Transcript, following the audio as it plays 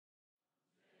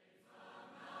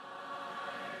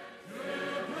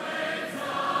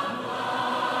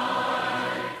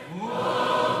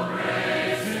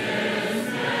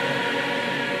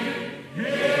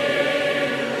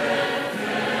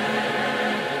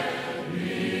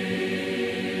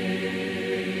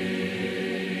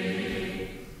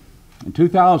In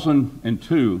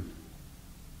 2002,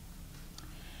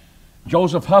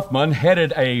 Joseph Huffman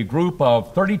headed a group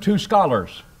of 32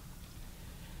 scholars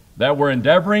that were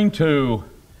endeavoring to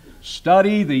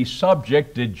study the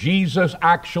subject, did Jesus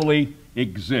actually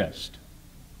exist?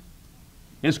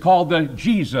 It's called the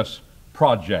Jesus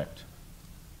Project.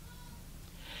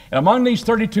 And among these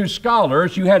 32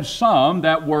 scholars, you had some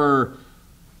that were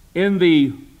in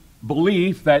the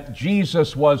belief that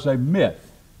Jesus was a myth.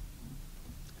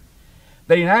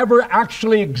 They never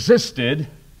actually existed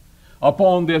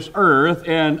upon this earth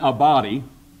in a body.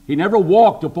 He never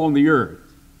walked upon the earth.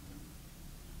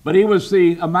 But he was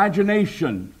the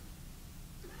imagination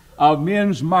of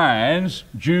men's minds,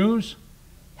 Jews,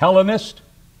 Hellenists,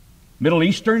 Middle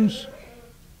Easterns,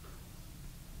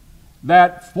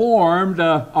 that formed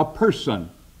a person.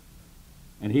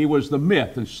 And he was the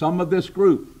myth. And some of this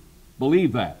group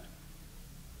believed that.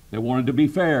 They wanted to be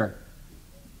fair.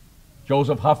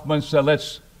 Joseph Huffman said,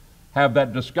 let's have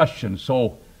that discussion.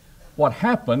 So what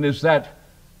happened is that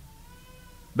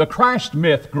the Christ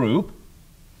myth group,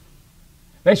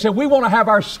 they said, we want to have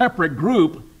our separate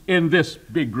group in this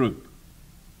big group.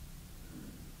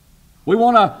 We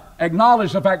want to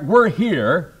acknowledge the fact we're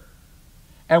here,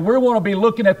 and we want to be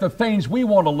looking at the things we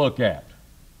want to look at.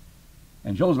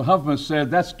 And Joseph Huffman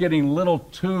said, that's getting a little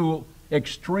too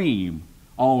extreme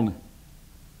on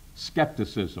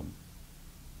skepticism.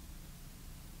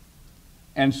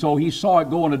 And so he saw it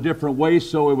go in a different way,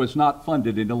 so it was not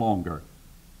funded any longer.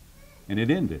 And it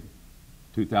ended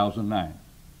 2009.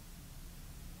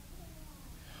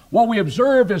 What we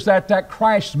observed is that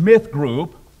Christ myth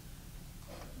group,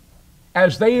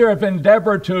 as they have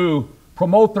endeavored to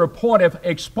promote their point, have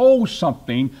exposed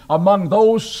something among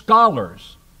those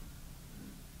scholars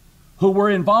who were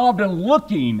involved in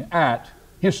looking at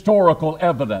historical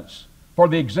evidence for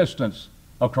the existence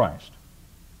of Christ,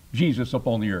 Jesus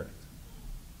upon the earth.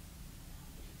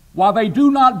 While they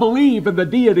do not believe in the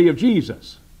deity of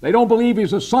Jesus, they don't believe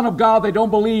he's the Son of God, they don't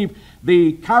believe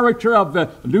the character of the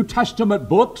New Testament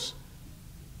books,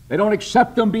 they don't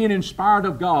accept them being inspired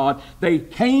of God, they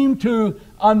came to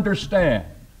understand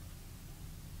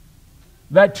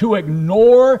that to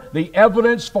ignore the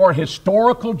evidence for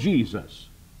historical Jesus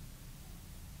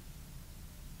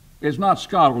is not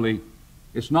scholarly,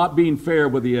 it's not being fair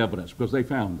with the evidence, because they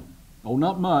found them. Oh,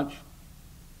 not much.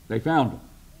 They found them.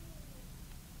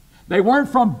 They weren't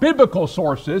from biblical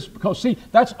sources, because, see,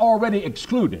 that's already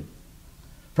excluded.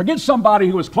 Forget somebody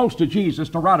who was close to Jesus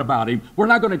to write about him. We're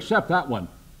not going to accept that one.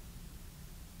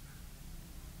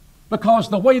 Because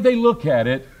the way they look at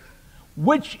it,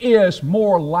 which is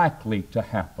more likely to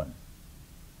happen?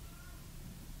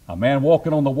 A man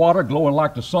walking on the water, glowing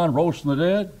like the sun, rose from the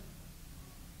dead?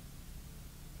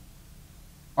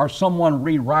 Or someone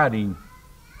rewriting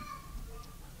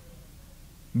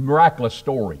miraculous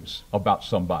stories about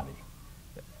somebody?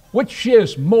 Which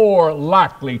is more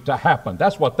likely to happen?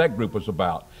 That's what that group was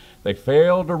about. They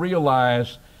failed to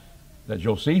realize that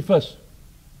Josephus,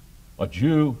 a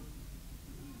Jew,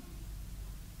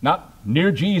 not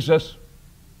near Jesus,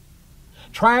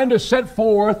 trying to set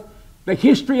forth the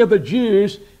history of the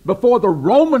Jews before the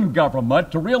Roman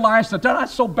government to realize that they're not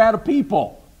so bad a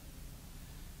people.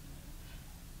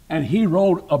 And he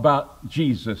wrote about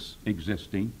Jesus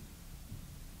existing.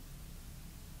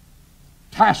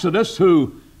 Tacitus,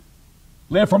 who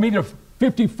lived from either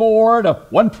 54 to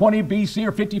 120 BC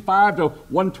or 55 to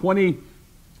 120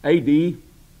 AD,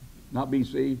 not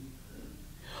BC.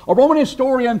 A Roman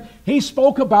historian, he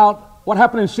spoke about what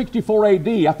happened in 64 AD.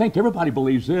 I think everybody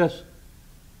believes this.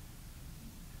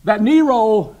 That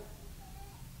Nero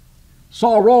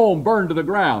saw Rome burned to the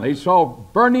ground. He saw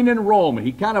burning in Rome.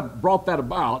 He kind of brought that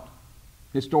about.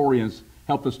 Historians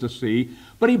help us to see.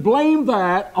 But he blamed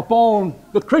that upon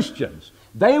the Christians.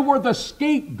 They were the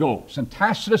scapegoats, and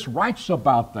Tacitus writes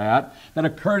about that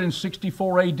occurred in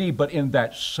 64 AD, but in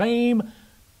that same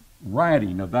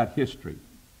writing of that history,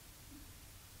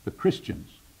 the Christians,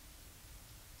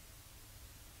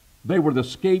 they were the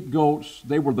scapegoats,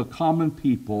 they were the common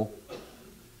people,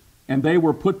 and they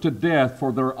were put to death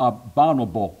for their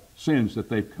abominable sins that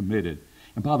they've committed.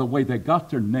 And by the way, they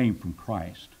got their name from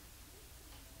Christ,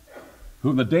 who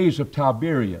in the days of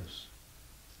Tiberius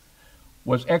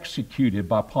was executed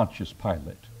by Pontius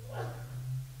Pilate.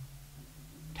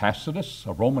 Tacitus,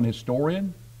 a Roman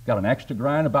historian, got an axe to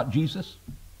grind about Jesus.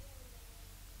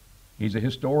 He's a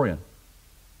historian.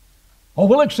 Oh,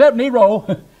 we'll accept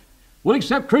Nero. We'll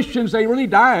accept Christians. They really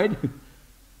died.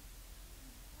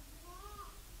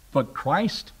 But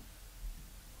Christ,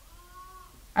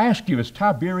 I ask you, is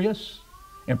Tiberius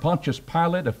and Pontius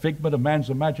Pilate a figment of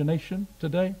man's imagination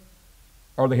today?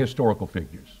 Or are they historical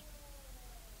figures?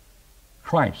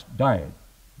 Christ died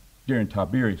during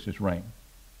Tiberius' reign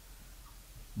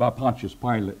by Pontius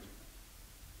Pilate.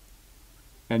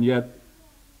 And yet,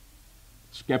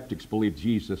 skeptics believe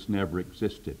Jesus never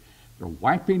existed. They're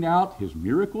wiping out his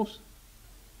miracles.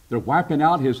 They're wiping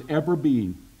out his ever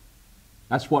being.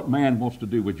 That's what man wants to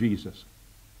do with Jesus.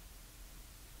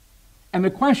 And the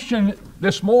question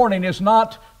this morning is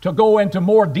not to go into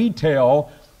more detail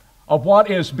of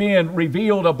what is being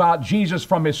revealed about Jesus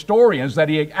from historians, that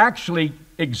he actually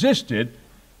existed.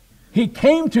 He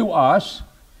came to us,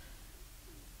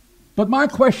 but my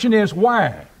question is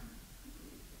why?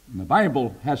 And the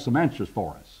Bible has some answers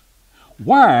for us.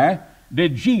 Why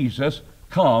did Jesus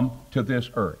come to this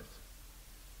earth?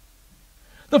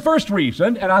 The first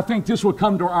reason, and I think this will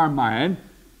come to our mind,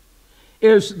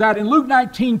 is that in Luke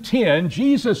 19:10,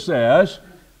 Jesus says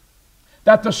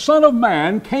that the Son of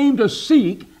Man came to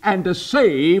seek and to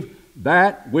save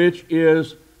that which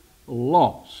is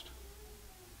lost.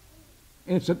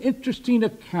 And it's an interesting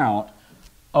account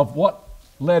of what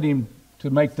led him to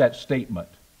make that statement.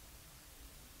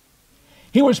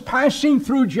 He was passing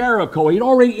through Jericho. He'd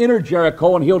already entered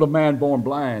Jericho and healed a man born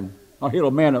blind, or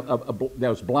healed a man that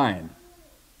was blind.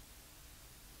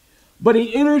 But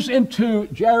he enters into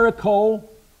Jericho,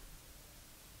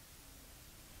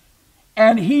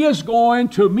 and he is going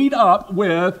to meet up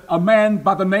with a man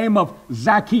by the name of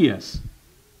Zacchaeus.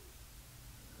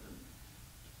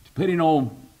 Depending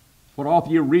on what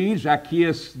author you read,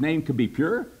 Zacchaeus' name could be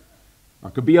pure, or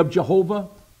it could be of Jehovah.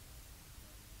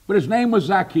 But his name was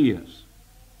Zacchaeus.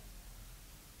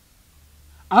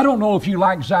 I don't know if you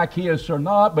like Zacchaeus or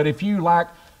not, but if you like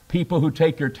people who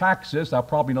take your taxes, I'll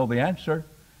probably know the answer.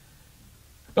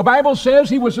 The Bible says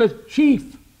he was a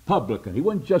chief publican. He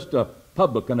wasn't just a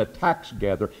publican, a tax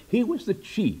gatherer. He was the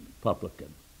chief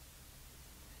publican.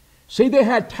 See, they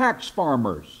had tax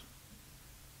farmers.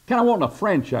 Kind of want a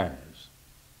franchise.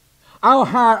 I'll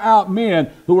hire out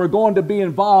men who are going to be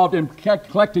involved in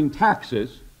collecting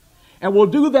taxes, and we'll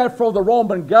do that for the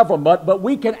Roman government, but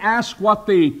we can ask what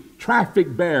the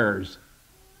traffic bears.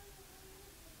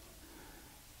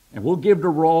 And we'll give to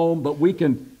Rome, but we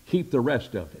can keep the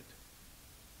rest of it.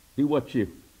 Do what you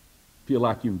feel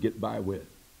like you can get by with.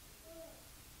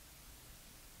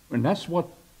 And that's what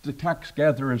the tax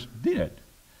gatherers did.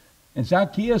 And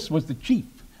Zacchaeus was the chief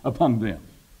among them.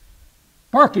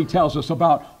 Parkview tells us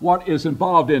about what is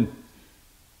involved in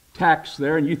tax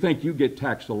there, and you think you get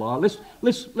taxed a lot.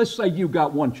 Let's say you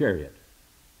got one chariot.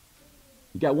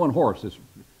 You got one horse that's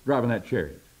driving that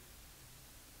chariot.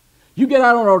 You get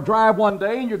out on a drive one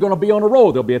day and you're going to be on a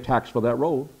road. There'll be a tax for that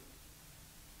road.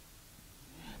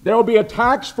 There will be a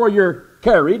tax for your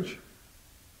carriage.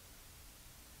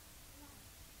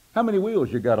 How many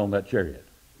wheels you got on that chariot?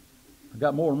 I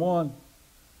got more than one.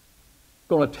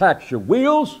 Going to tax your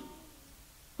wheels.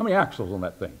 How many axles on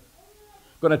that thing?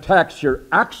 Going to tax your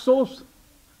axles.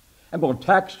 I'm going to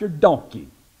tax your donkey.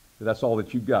 That's all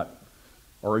that you got.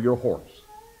 Or your horse.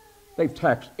 They've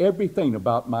taxed everything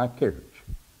about my carriage.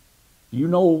 Do you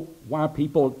know why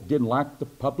people didn't like the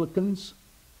publicans?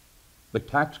 The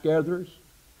tax gatherers?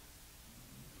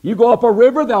 You go up a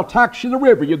river, they'll tax you the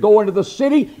river. You go into the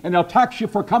city, and they'll tax you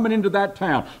for coming into that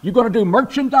town. You're going to do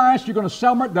merchandise, you're going to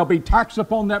sell there'll be tax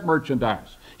upon that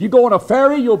merchandise. You go on a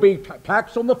ferry, you'll be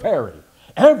taxed on the ferry.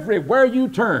 Everywhere you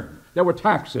turn, there were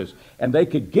taxes, and they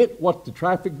could get what the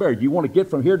traffic bears. You want to get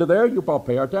from here to there, you'll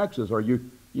probably pay our taxes, or you're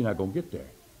not going to get there.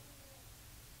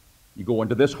 You go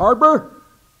into this harbor.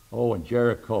 Oh, and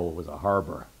Jericho was a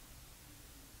harbor.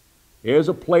 It was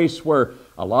a place where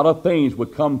a lot of things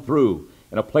would come through,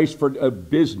 and a place for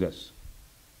business.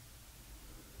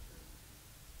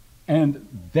 And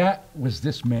that was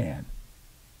this man.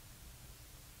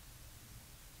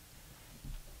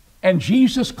 And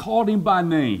Jesus called him by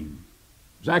name.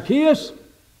 Zacchaeus,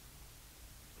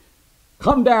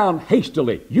 come down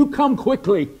hastily. You come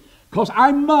quickly, because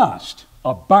I must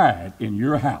abide in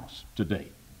your house today.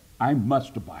 I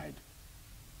must abide.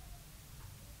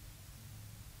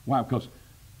 Why? Because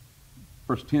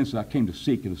verse 10 says, I came to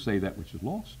seek and to save that which is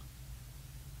lost.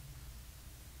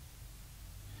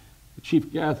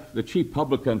 The chief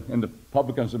publican and the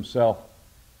publicans themselves,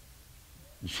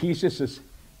 Jesus is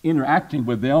interacting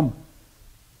with them.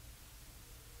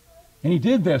 And he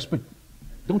did this, but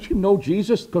don't you know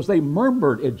Jesus? Because they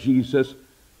murmured at Jesus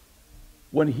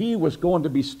when he was going to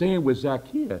be staying with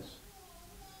Zacchaeus.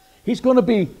 He's going to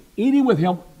be eating with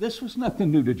him. This was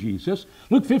nothing new to Jesus.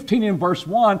 Luke 15 in verse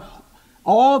 1,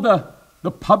 all the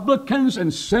publicans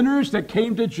and sinners that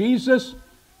came to Jesus,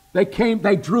 they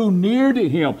drew near to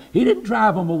him. He didn't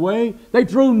drive them away. They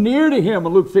drew near to him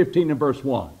in Luke 15 and verse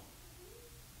 1.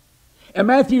 In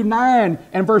Matthew 9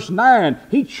 and verse 9,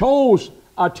 he chose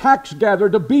a tax gatherer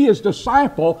to be his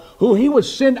disciple, who he would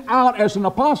send out as an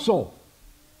apostle.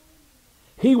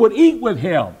 He would eat with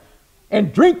him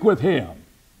and drink with him,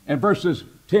 in verses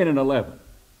 10 and 11.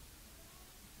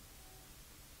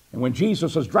 And when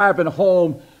Jesus was driving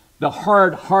home the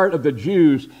hard heart of the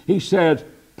Jews, he said,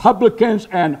 publicans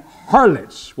and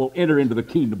harlots will enter into the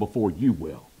kingdom before you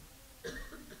will.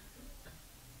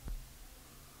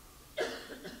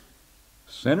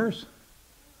 Sinners,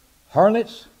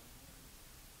 harlots,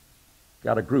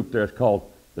 got a group there called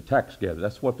the tax gatherer.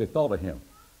 That's what they thought of him.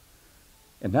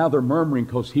 And now they're murmuring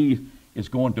because he is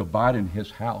going to abide in his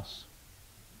house.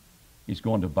 He's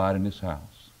going to abide in his house.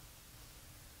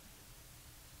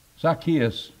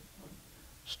 Zacchaeus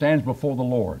stands before the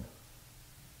Lord.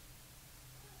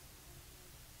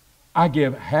 I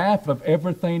give half of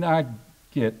everything I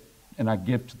get, and I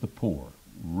give to the poor.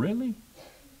 Really?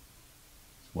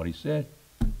 That's what he said.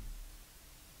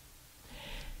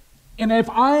 And if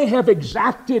I have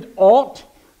exacted aught,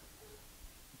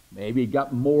 maybe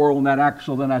got more on that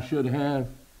axle than I should have,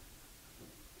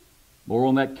 more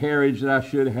on that carriage that I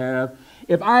should have,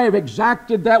 if I have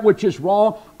exacted that which is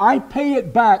wrong, I pay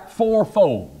it back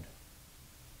fourfold.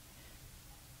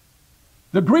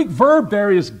 The Greek verb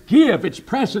there is give. It's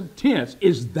present tense.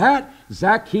 Is that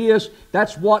Zacchaeus?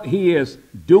 That's what he is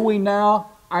doing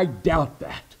now? I doubt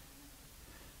that.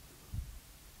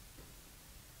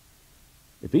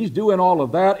 If he's doing all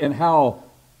of that, and how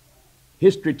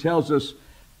history tells us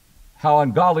how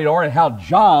ungodly they are, and how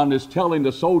John is telling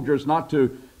the soldiers not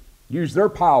to use their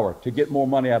power to get more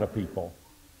money out of people,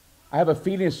 I have a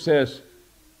feeling it says,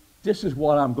 this is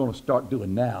what I'm going to start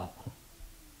doing now.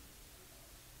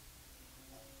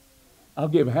 I'll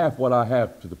give half what I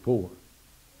have to the poor.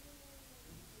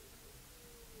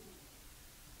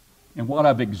 And what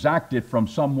I've exacted from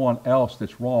someone else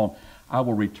that's wrong, I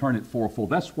will return it fourfold.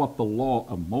 That's what the law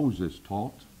of Moses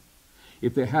taught.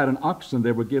 If they had an oxen,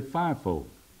 they would give fivefold.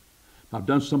 If I've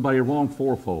done somebody wrong,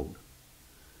 fourfold.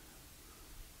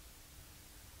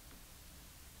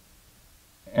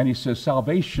 And he says,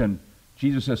 salvation,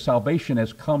 Jesus says, salvation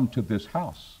has come to this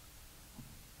house,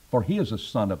 for he is a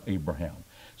son of Abraham.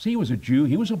 See, he was a Jew.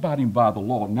 He was abiding by the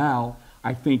law. Now,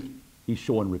 I think he's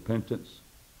showing repentance.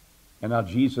 And now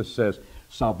Jesus says,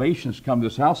 salvation's come to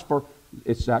this house, for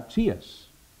it's Zacchaeus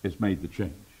has made the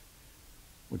change.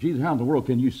 Well, Jesus, how in the world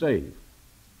can you save?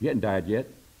 You hadn't died yet.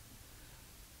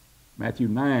 Matthew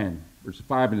 9, verses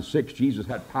 5 and 6, Jesus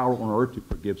had power on earth to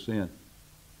forgive sin.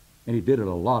 And he did it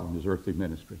a lot in his earthly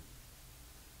ministry.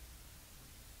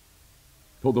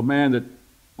 Told the man that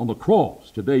on the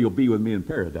cross, today you'll be with me in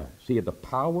paradise. He had the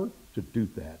power to do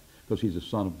that because he's the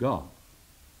Son of God.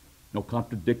 No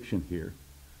contradiction here.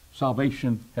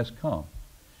 Salvation has come.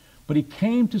 But he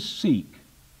came to seek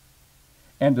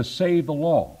and to save the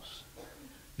lost.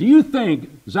 Do you think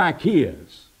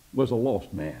Zacchaeus was a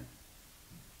lost man?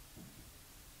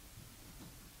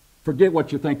 Forget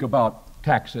what you think about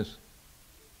taxes.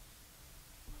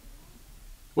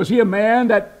 Was he a man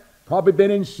that probably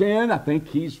been in sin? I think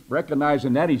he's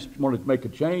recognizing that. He's wanted to make a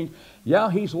change. Yeah,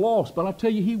 he's lost. But I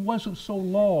tell you, he wasn't so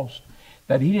lost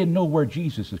that he didn't know where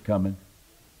Jesus is coming.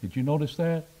 Did you notice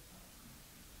that?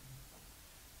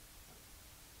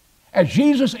 As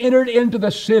Jesus entered into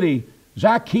the city,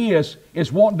 Zacchaeus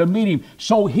is wanting to meet him.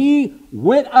 So he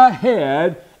went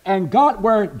ahead and got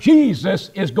where Jesus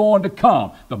is going to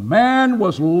come. The man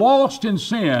was lost in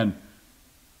sin,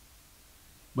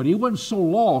 but he wasn't so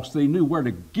lost that he knew where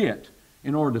to get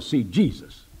in order to see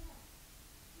Jesus.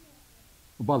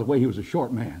 Well, by the way, he was a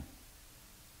short man.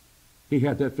 He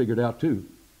had that figured out too.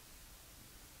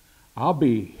 I'll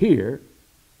be here,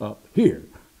 up here,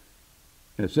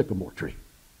 in a sycamore tree.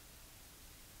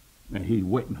 And he's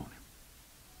waiting on him.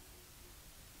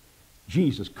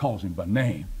 Jesus calls him by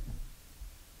name.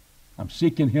 I'm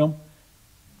seeking him.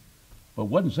 But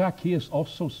wasn't Zacchaeus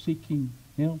also seeking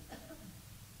him?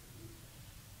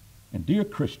 And dear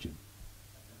Christian,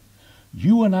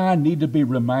 you and I need to be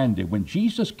reminded, when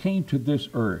Jesus came to this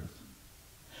earth,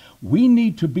 we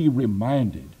need to be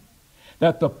reminded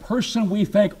that the person we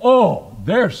think, oh,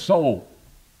 they're so,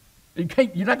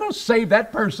 you're not going to save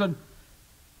that person.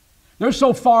 They're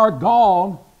so far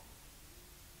gone.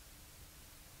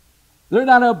 They're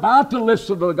not about to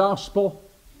listen to the gospel.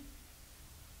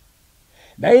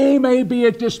 They may be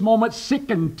at this moment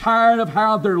sick and tired of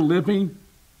how they're living.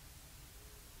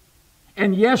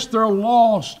 And yes, they're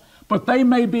lost, but they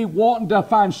may be wanting to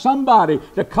find somebody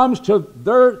that comes to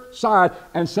their side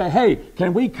and say, hey,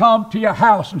 can we come to your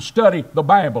house and study the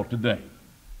Bible today?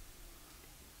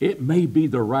 It may be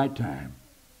the right time.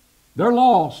 They're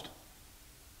lost.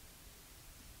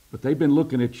 But they've been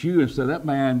looking at you and said, that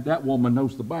man, that woman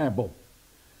knows the Bible.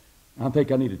 I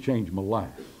think I need to change my life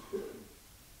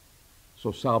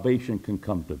so salvation can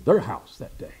come to their house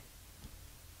that day.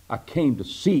 I came to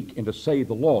seek and to save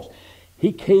the lost.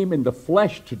 He came in the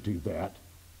flesh to do that.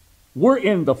 We're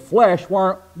in the flesh. Why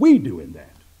aren't we doing that?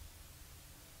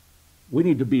 We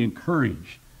need to be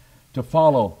encouraged to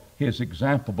follow his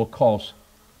example, because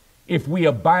if we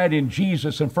abide in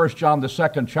Jesus in 1 John the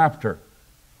 2nd chapter,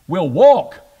 we'll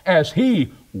walk as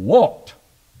he walked.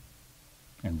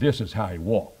 And this is how he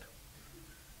walked,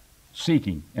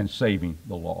 seeking and saving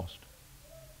the lost.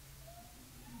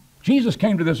 Jesus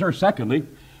came to this earth, secondly,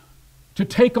 to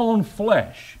take on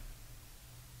flesh.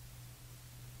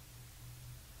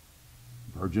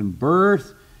 Virgin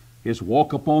birth, his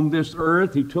walk upon this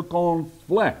earth, he took on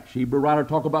flesh. Hebrew writer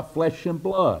talk about flesh and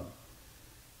blood.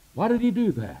 Why did he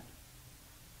do that?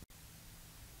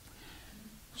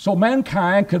 So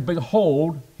mankind could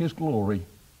behold his glory.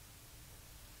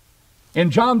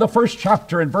 In John the 1st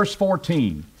chapter, in verse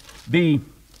 14, the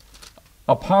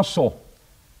apostle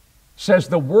says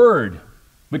the Word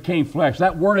became flesh.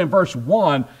 That word in verse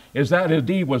 1 is that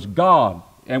indeed was God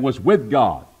and was with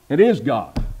God. It is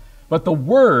God. But the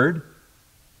Word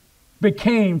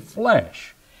became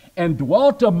flesh and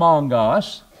dwelt among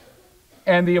us,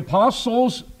 and the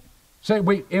apostles say,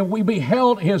 we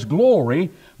beheld his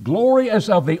glory. Glory as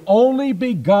of the only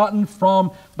begotten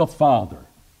from the Father.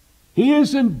 He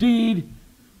is indeed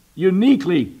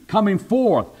uniquely coming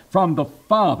forth from the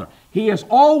Father. He has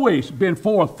always been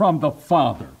forth from the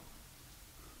Father.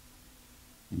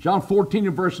 In John 14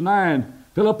 and verse 9,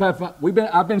 Philip,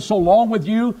 I've been so long with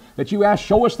you that you ask,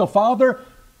 show us the Father.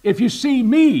 If you see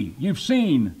me, you've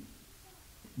seen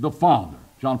the Father.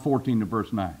 John 14 and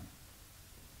verse 9.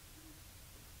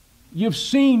 You've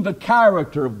seen the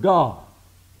character of God.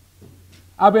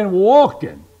 I've been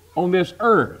walking on this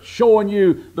earth, showing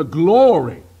you the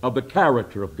glory of the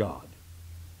character of God.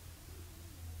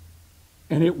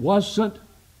 And it wasn't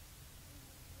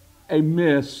a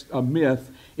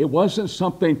myth. It wasn't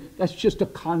something that's just a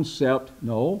concept.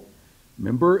 No.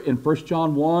 Remember in 1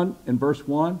 John 1 and verse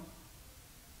 1?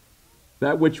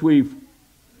 That which we've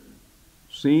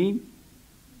seen,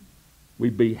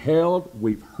 we've beheld,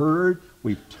 we've heard,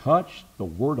 we've touched, the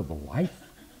word of life.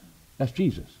 That's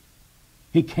Jesus.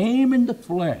 He came in the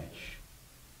flesh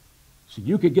so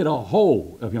you could get a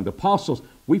hold of him. The apostles,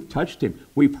 we've touched him,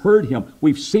 we've heard him,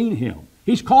 we've seen him.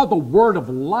 He's called the word of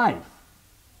life.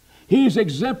 He has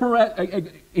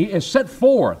set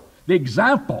forth the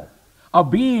example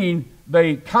of being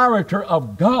the character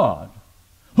of God.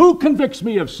 Who convicts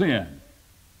me of sin?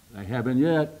 They haven't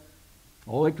yet.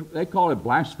 Oh, they call it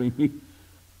blasphemy.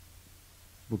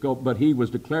 But he was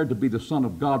declared to be the Son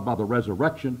of God by the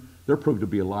resurrection. They're proved to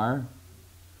be a liar.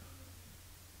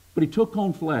 But he took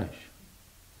on flesh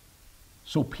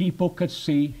so people could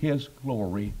see his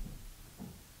glory.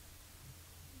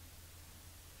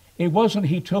 It wasn't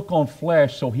he took on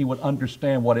flesh so he would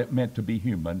understand what it meant to be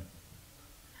human.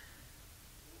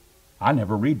 I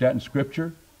never read that in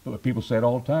Scripture, but people say it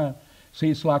all the time.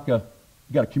 See, it's like you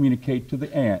got to communicate to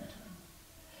the ant.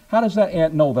 How does that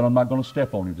ant know that I'm not going to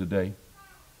step on him today?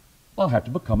 I'll have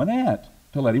to become an ant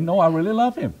to let him know I really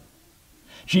love him.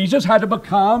 Jesus had to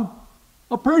become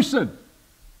a person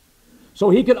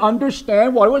so he could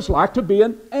understand what it was like to be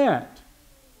an ant.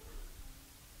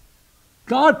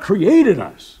 God created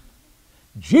us.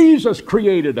 Jesus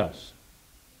created us.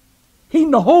 He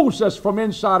knows us from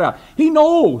inside out. He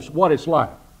knows what it's like.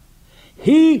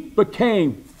 He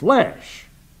became flesh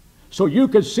so you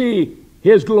could see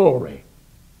his glory.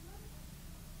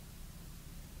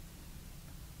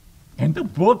 And the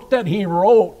book that he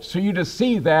wrote so you to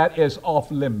see that is off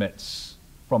limits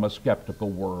from a skeptical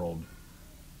world.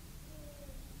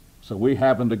 So we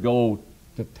happen to go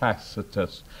to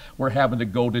Tacitus. We're having to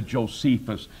go to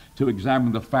Josephus to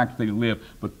examine the fact that he lived.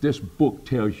 But this book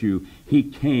tells you he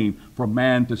came for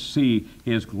man to see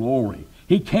his glory.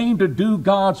 He came to do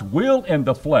God's will in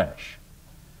the flesh.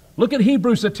 Look at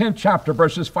Hebrews the 10th chapter,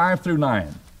 verses 5 through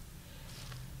 9.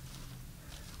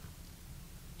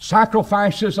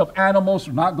 Sacrifices of animals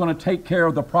are not going to take care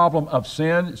of the problem of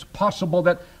sin. It's possible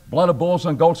that blood of bulls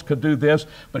and goats could do this,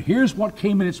 but here's what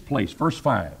came in its place. Verse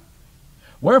 5.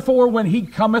 Wherefore, when he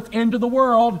cometh into the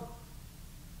world,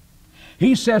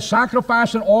 he says,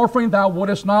 sacrifice and offering thou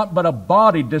wouldest not, but a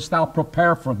body didst thou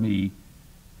prepare for me.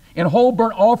 In whole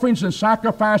burnt offerings and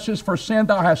sacrifices for sin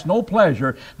thou hast no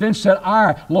pleasure. Then said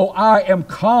I, Lo, I am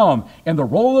come. In the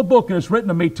roll of the book it is written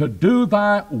to me to do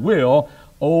thy will,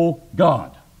 O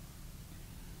God.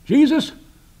 Jesus,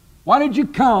 why did you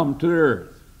come to the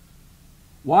earth?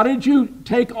 Why did you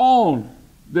take on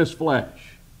this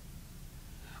flesh?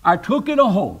 I took it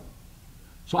home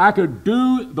So I could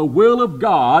do the will of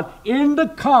God in the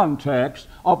context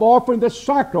of offering the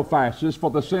sacrifices for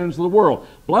the sins of the world.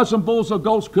 Bloods and bulls and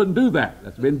goats couldn't do that.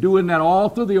 That's been doing that all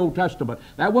through the Old Testament.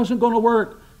 That wasn't going to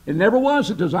work. It never was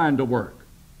designed to work.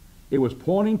 It was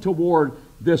pointing toward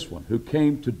this one who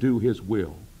came to do his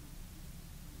will.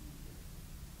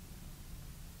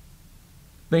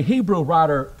 The Hebrew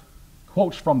writer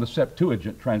quotes from the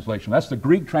Septuagint translation. That's the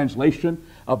Greek translation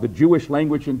of the Jewish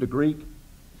language into Greek.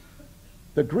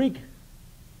 The Greek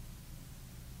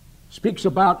speaks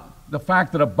about the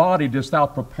fact that a body dost thou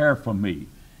prepare for me.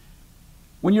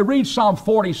 When you read Psalm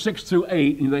 46 through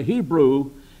 8 in the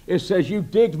Hebrew, it says, you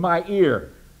digged my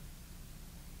ear.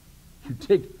 You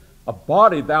dig a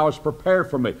body thou hast prepared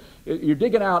for me. You're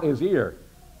digging out his ear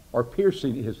or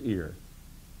piercing his ear.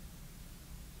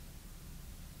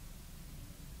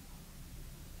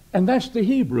 And that's the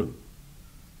Hebrew.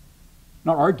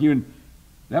 Not arguing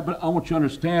that, but I want you to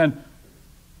understand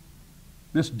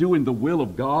this doing the will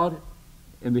of God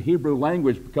in the Hebrew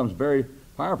language becomes very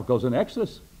powerful, because in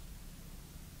Exodus,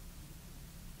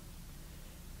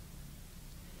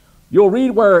 you'll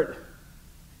read where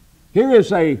here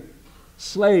is a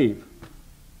slave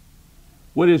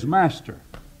with his master.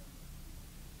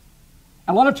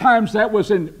 A lot of times that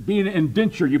was in being an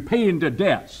indenture, you pay into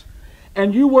debts.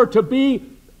 And you were to be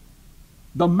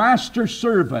the master's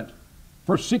servant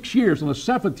for 6 years, and the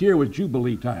 7th year was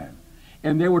Jubilee time.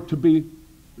 And they were to be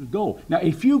go. Now,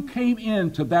 if you came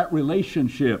into that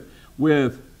relationship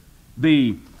with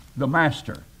the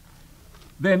master,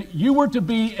 then you were to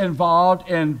be involved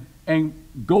in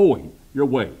going your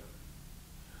way.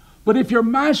 But if your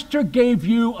master gave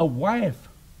you a wife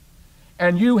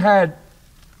and you had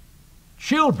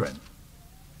children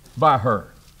by her,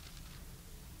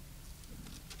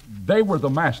 they were the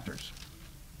masters.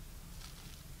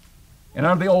 And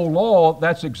under the old law,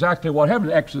 that's exactly what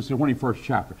happened in Exodus, the 21st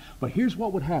chapter. But here's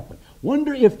what would happen.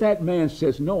 Wonder if that man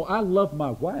says, no, I love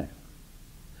my wife.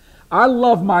 I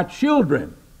love my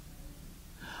children.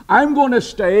 I'm going to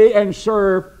stay and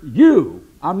serve you.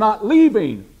 I'm not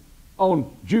leaving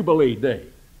on Jubilee Day.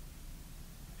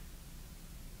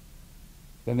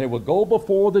 Then they will go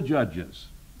before the judges.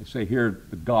 They say here,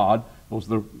 the God, those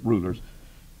are the rulers,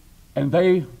 and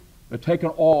they take an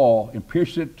awl and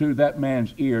pierce it to that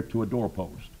man's ear to a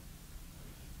doorpost.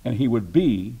 And he would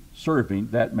be serving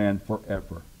that man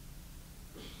forever.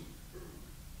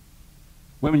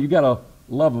 Women, you got a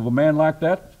love of a man like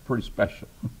that? It's pretty special.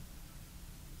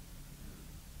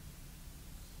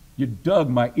 You dug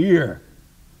my ear.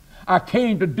 I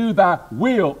came to do thy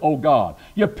will, O God.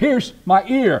 You pierced my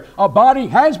ear. A body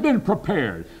has been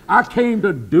prepared. I came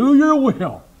to do your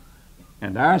will.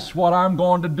 And that's what I'm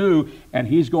going to do. And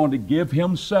he's going to give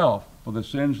himself for the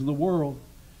sins of the world.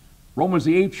 Romans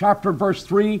the 8th chapter, verse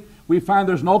 3, we find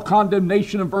there's no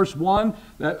condemnation in verse 1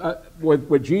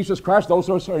 with Jesus Christ, those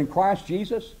who are in Christ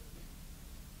Jesus.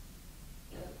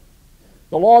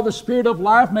 The law of the Spirit of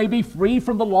life may be free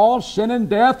from the law of sin and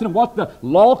death, and what the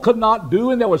law could not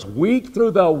do, and that was weak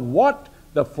through the what?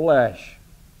 The flesh.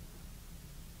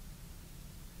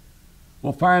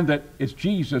 We'll find that it's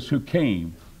Jesus who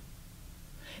came.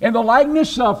 In the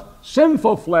likeness of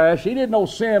sinful flesh, he didn't know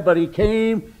sin, but he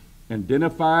came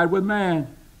identified with man.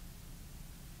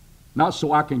 Not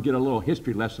so I can get a little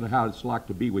history lesson of how it's like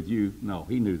to be with you. No,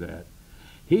 he knew that.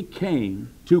 He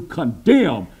came to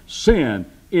condemn sin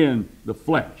in the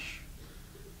flesh.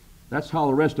 That's how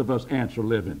the rest of us ants are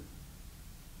living.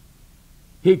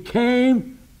 He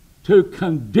came to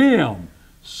condemn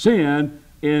sin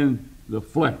in the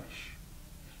flesh.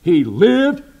 He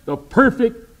lived the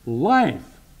perfect life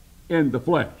in the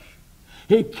flesh.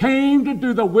 He came to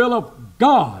do the will of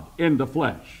God in the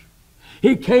flesh.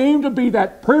 He came to be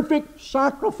that perfect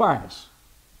sacrifice,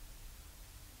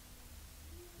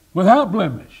 without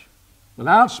blemish,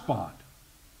 without spot.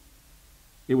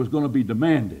 It was going to be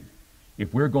demanded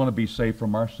if we're going to be saved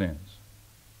from our sins.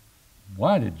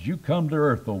 Why did you come to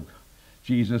earth, oh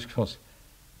Jesus? Because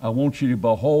I want you to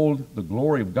behold the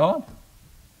glory of God.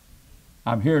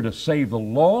 I'm here to save the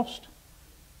lost.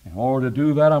 In order to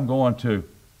do that, I'm going to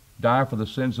die for the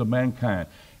sins of mankind.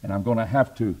 And I'm going to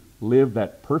have to live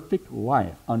that perfect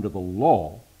life under the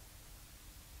law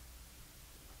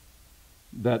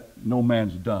that no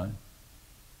man's done.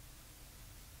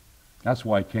 That's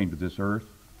why he came to this earth.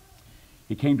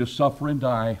 He came to suffer and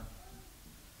die.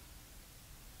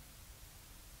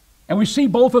 And we see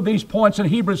both of these points in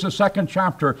Hebrews, the 2nd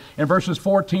chapter, in verses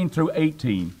 14 through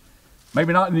 18.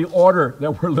 Maybe not in the order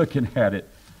that we're looking at it,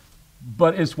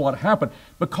 but it's what happened.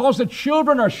 Because the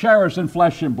children are sharers in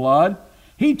flesh and blood,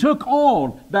 he took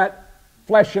on that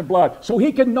flesh and blood so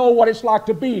he can know what it's like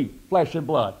to be flesh and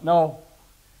blood. No,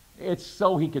 It's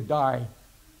so he could die.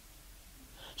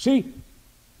 See,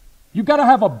 you've got to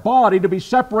have a body to be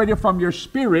separated from your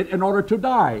spirit in order to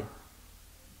die.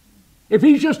 If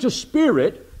he's just a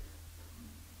spirit,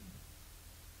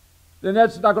 then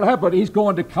that's not going to happen. But he's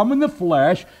going to come in the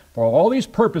flesh for all these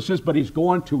purposes, but he's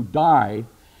going to die.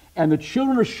 And the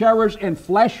children are sharers in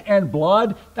flesh and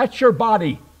blood. That's your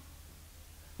body.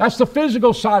 That's the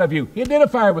physical side of you. He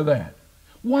identified with that.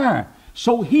 Why?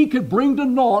 So he could bring to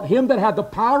naught him that had the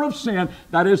power of sin,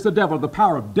 that is the devil, the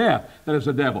power of death, that is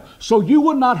the devil. So you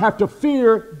would not have to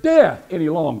fear death any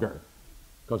longer,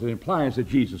 because it implies that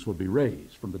Jesus would be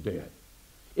raised from the dead.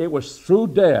 It was through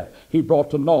death he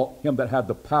brought to naught him that had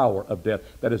the power of death,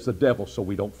 that is the devil, so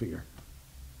we don't fear.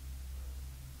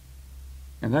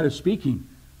 And that is speaking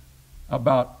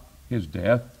about his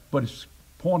death, but it's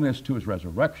pointing us to his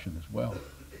resurrection as well.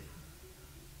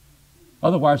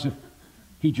 Otherwise, if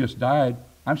he just died,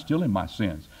 I'm still in my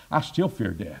sins. I still fear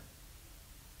death.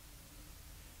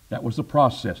 That was the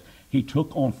process. He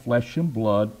took on flesh and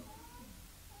blood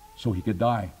so he could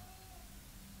die.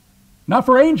 Not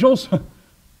for angels,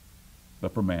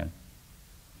 but for man.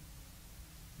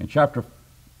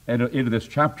 Into this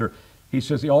chapter, he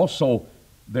says he also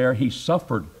there he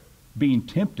suffered being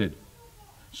tempted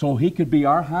so he could be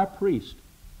our high priest.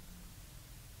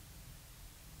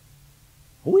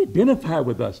 Oh, he identified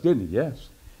with us, didn't he? Yes.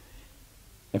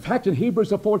 In fact, in Hebrews,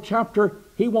 the 4th chapter,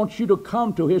 he wants you to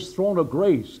come to his throne of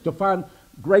grace, to find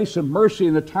grace and mercy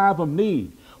in the time of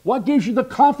need. What gives you the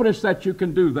confidence that you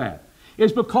can do that?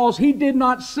 It's because he did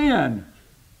not sin.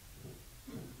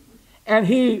 And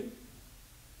he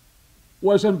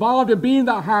was involved in being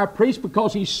the high priest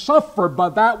because he suffered by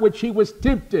that which he was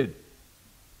tempted.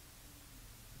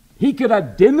 He could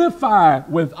identify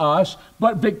with us,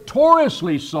 but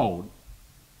victoriously so.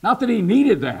 Not that he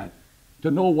needed that to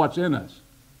know what's in us,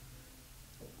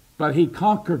 but he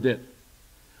conquered it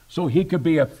so he could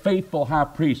be a faithful high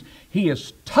priest. He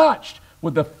is touched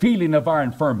with the feeling of our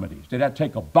infirmities. Did that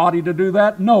take a body to do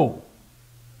that? No.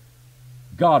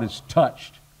 God is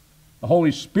touched. The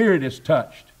Holy Spirit is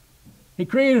touched. He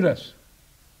created us.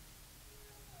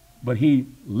 But he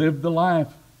lived the life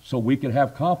so we could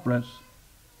have confidence.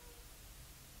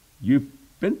 You've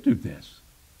been through this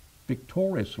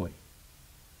victoriously.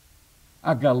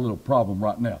 I've got a little problem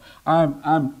right now.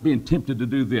 I'm being tempted to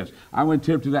do this. I'm going to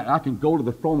tempt to that. I can go to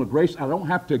the throne of grace. I don't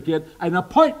have to get an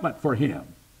appointment for him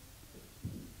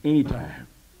anytime.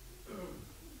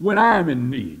 When I'm in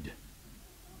need,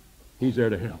 he's there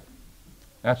to help.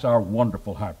 That's our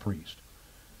wonderful high priest.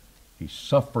 He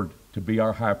suffered to be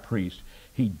our high priest.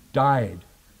 He died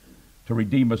to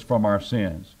redeem us from our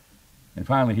sins. And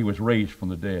finally, he was raised from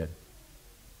the dead.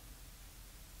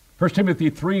 1 Timothy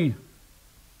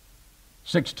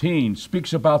 3:16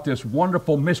 speaks about this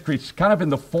wonderful mystery. It's kind of in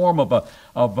the form of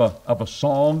a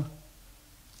song.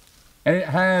 And it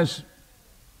has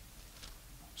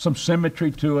some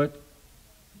symmetry to it.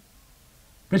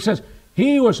 It says,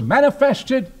 he was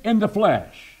manifested in the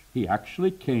flesh. He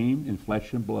actually came in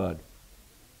flesh and blood.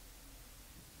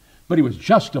 But he was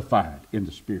justified in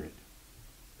the Spirit.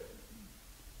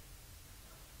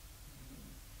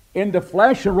 In the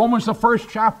flesh, in Romans the 1st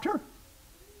chapter,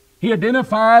 he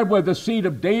identified with the seed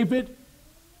of David.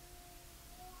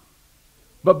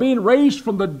 But being raised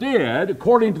from the dead,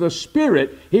 according to the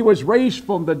Spirit, he was raised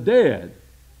from the dead.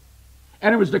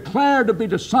 And he was declared to be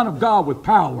the Son of God with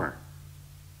power.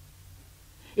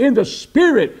 In the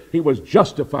Spirit, he was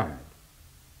justified.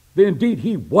 Then indeed,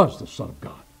 he was the Son of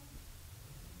God.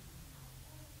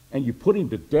 And you put him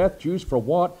to death, Jews, for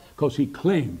what? Because he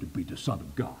claimed to be the Son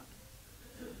of God.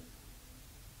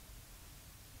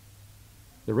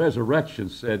 The resurrection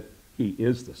said he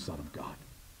is the Son of God.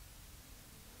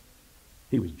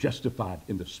 He was justified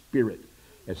in the Spirit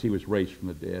as he was raised from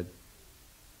the dead.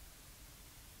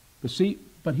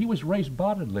 But he was raised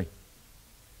bodily.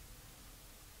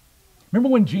 Remember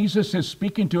when Jesus is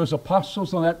speaking to his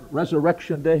apostles on that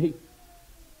resurrection day?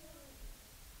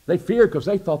 They feared because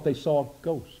they thought they saw a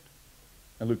ghost.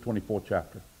 In Luke 24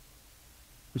 chapter.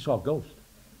 We saw a ghost.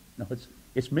 No,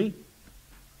 it's me.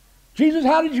 Jesus,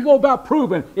 how did you go about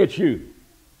proving it's you?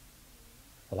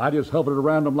 Well, I just hovered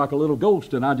around them like a little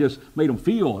ghost and I just made them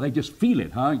feel. They just feel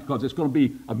it, because it's going to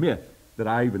be a myth that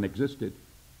I even existed.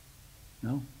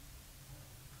 No.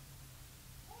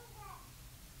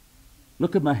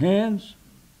 Look at my hands.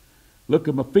 Look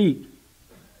at my feet.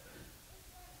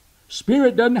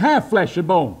 Spirit doesn't have flesh and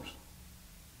bones.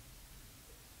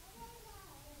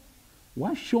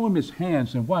 Why show him his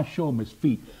hands and why show him his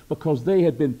feet? Because they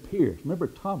had been pierced. Remember,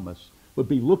 Thomas would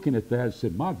be looking at that and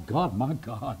said, my God, my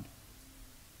God.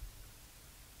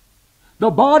 The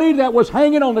body that was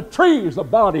hanging on the tree is the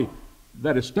body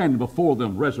that is standing before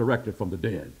them, resurrected from the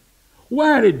dead.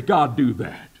 Why did God do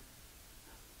that?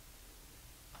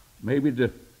 Maybe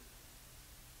to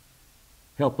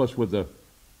help us with the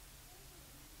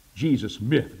Jesus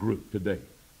myth group today.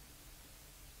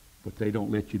 But they don't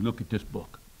let you look at this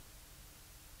book.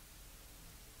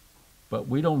 But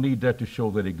we don't need that to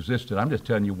show that it existed. I'm just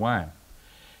telling you why.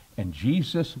 And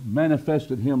Jesus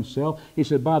manifested himself. He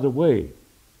said, by the way,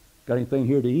 got anything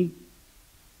here to eat?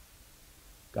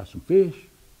 Got some fish?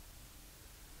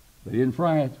 They didn't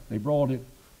fry it. They brought it.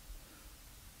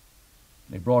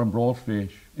 They brought him broiled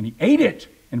fish. And he ate it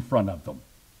in front of them.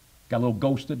 Got a little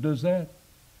ghost that does that?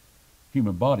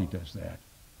 Human body does that.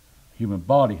 Human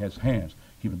body has hands.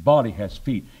 Human body has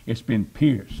feet. It's been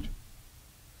pierced.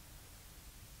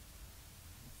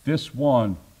 This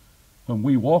one whom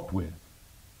we walked with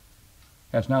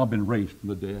has now been raised from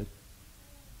the dead.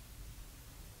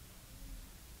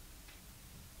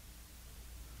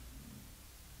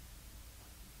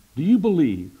 Do you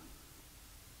believe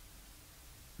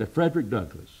that Frederick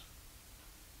Douglass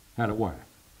had a wife?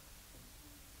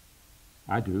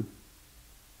 I do.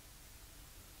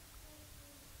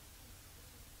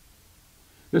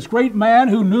 This great man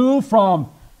who knew from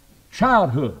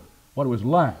childhood what it was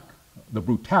like, the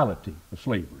brutality of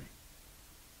slavery.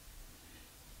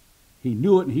 He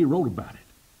knew it and he wrote about it.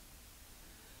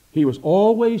 He was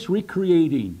always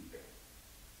recreating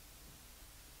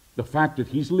the fact that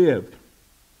he's lived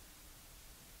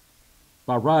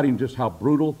by writing just how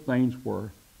brutal things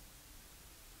were.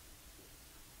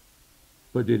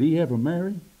 But did he ever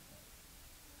marry?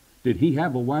 Did he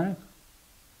have a wife?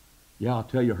 Yeah, I'll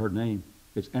tell you her name.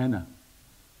 It's Anna.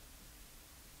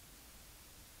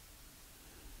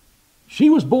 She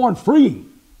was born free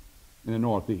in the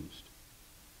Northeast.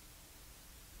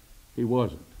 He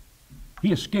wasn't.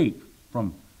 He escaped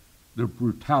from the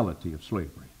brutality of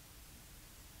slavery.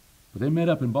 But they met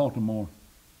up in Baltimore.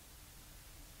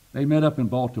 They met up in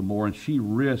Baltimore, and she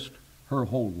risked her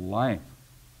whole life.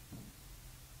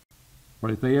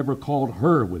 But if they ever called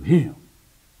her with him,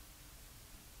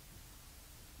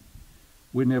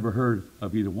 we never heard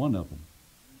of either one of them.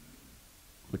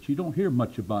 But you don't hear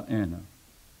much about Anna.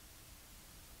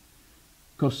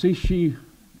 Because, see, she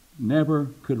never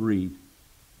could read.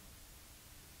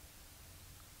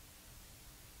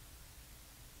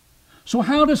 So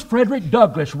how does Frederick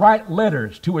Douglass write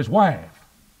letters to his wife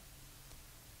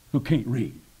who can't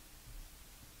read?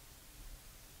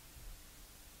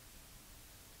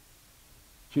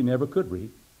 She never could read.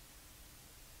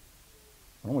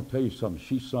 I want to tell you something.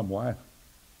 She's some wife.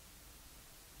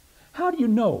 How do you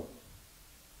know?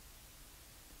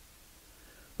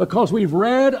 Because we've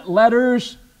read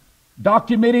letters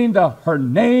documenting her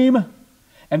name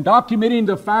and documenting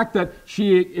the fact that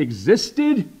she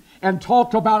existed and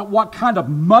talked about what kind of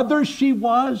mother she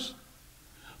was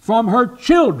from her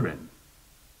children.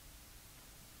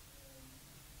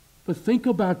 But think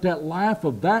about that life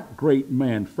of that great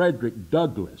man, Frederick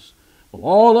Douglass, with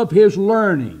all of his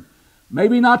learning.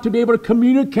 Maybe not to be able to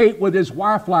communicate with his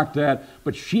wife like that,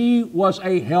 but she was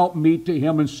a helpmeet to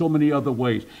him in so many other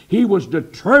ways. He was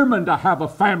determined to have a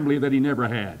family that he never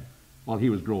had while he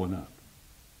was growing up.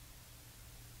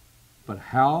 But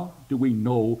how do we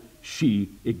know she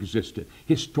existed?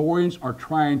 Historians are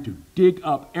trying to dig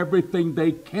up everything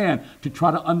they can to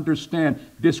try to understand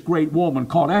this great woman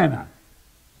called Anna.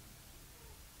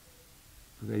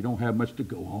 They don't have much to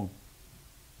go on.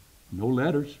 No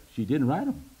letters. She didn't write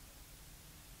them.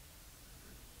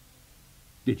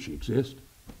 Did she exist?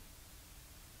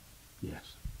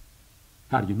 Yes.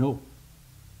 How do you know?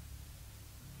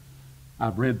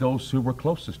 I've read those who were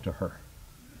closest to her.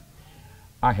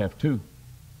 I have too.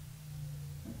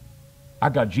 I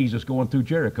got Jesus going through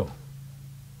Jericho,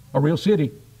 a real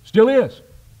city, still is.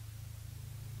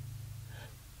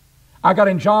 I got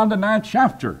in John the 9th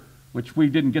chapter, which we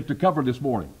didn't get to cover this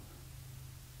morning.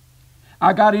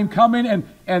 I got him coming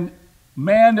and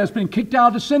man that's been kicked out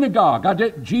of the synagogue. I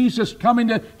got Jesus coming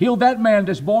to heal that man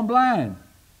that's born blind.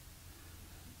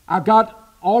 I got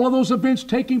all of those events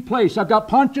taking place. I've got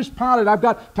Pontius Pilate. I've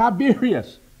got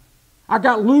Tiberius. I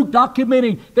got Luke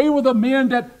documenting they were the men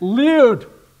that lived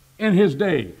in his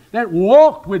day, that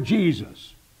walked with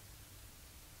Jesus.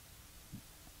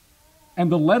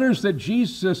 And the letters that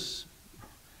Jesus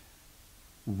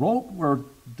wrote were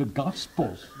the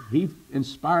Gospels. He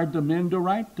inspired the men to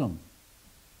write them.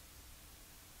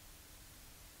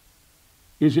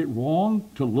 Is it wrong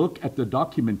to look at the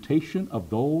documentation of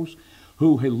those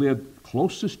who had lived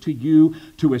closest to you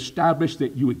to establish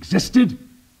that you existed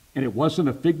and it wasn't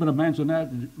a figment of man's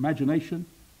imagination?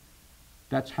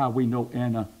 That's how we know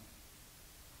Anna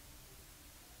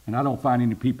And I don't find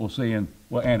any people saying,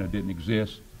 well, Anna didn't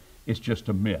exist. It's just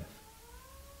a myth.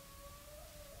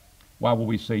 Why will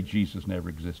we say Jesus never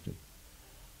existed?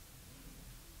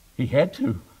 He had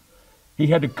to. He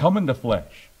had to come in the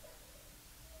flesh.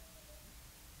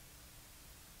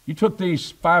 You took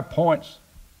these 5 points.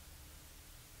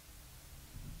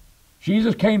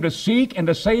 Jesus came to seek and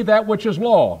to save that which is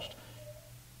lost.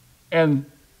 And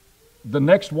the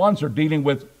next ones are dealing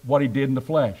with what he did in the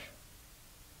flesh.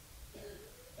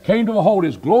 Came to behold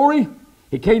his glory.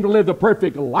 He came to live the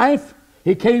perfect life.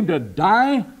 He came to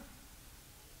die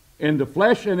in the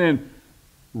flesh and then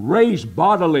raise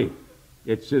bodily.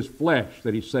 It's his flesh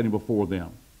that he's setting before them.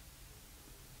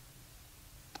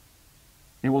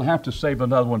 And we'll have to save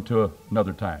another one to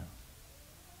another time.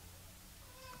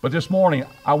 But this morning,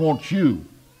 I want you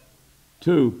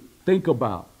to think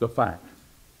about the fact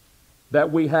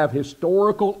that we have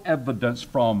historical evidence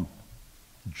from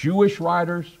Jewish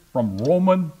writers, from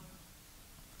Roman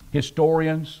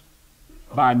historians,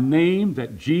 by name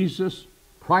that Jesus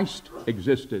Christ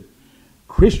existed.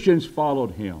 Christians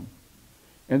followed him,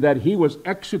 and that he was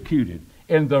executed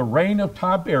in the reign of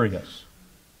Tiberius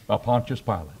by Pontius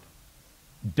Pilate.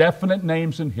 Definite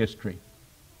names in history.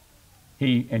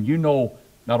 And you know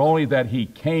not only that he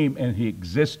came and he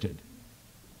existed,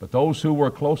 but those who were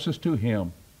closest to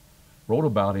him wrote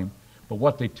about him. But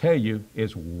what they tell you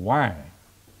is why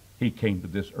he came to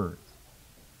this earth.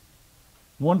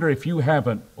 Wonder if you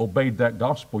haven't obeyed that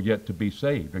gospel yet to be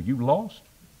saved. Are you lost?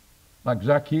 Like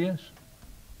Zacchaeus?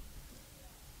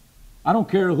 I don't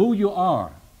care who you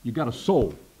are. You got a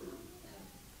soul.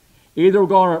 Either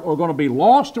we're going to be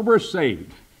lost or we're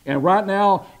saved. And right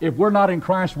now, if we're not in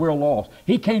Christ, we're lost.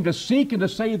 He came to seek and to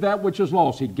save that which is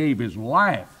lost. He gave his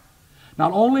life.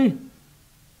 Not only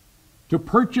to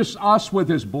purchase us with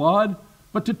his blood,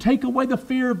 but to take away the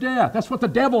fear of death. That's what the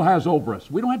devil has over us.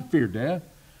 We don't have to fear death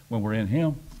when we're in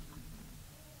him.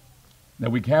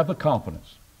 That we have the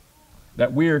confidence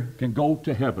that we can go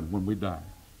to heaven when we die.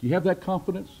 Do you have that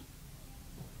confidence?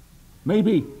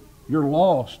 Maybe you're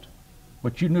lost,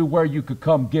 but you knew where you could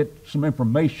come get some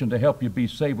information to help you be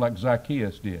saved like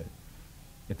Zacchaeus did.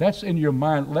 If that's in your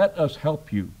mind, let us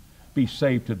help you be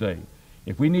saved today.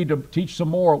 If we need to teach some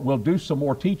more, we'll do some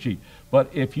more teaching. But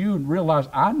if you realize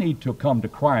I need to come to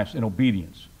Christ in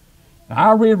obedience, and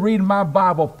I read my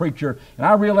Bible, preacher, and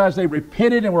I realize they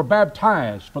repented and were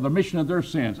baptized for the remission of their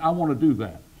sins, I want to do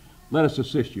that. Let us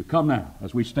assist you. Come now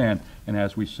as we stand and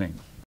as we sing.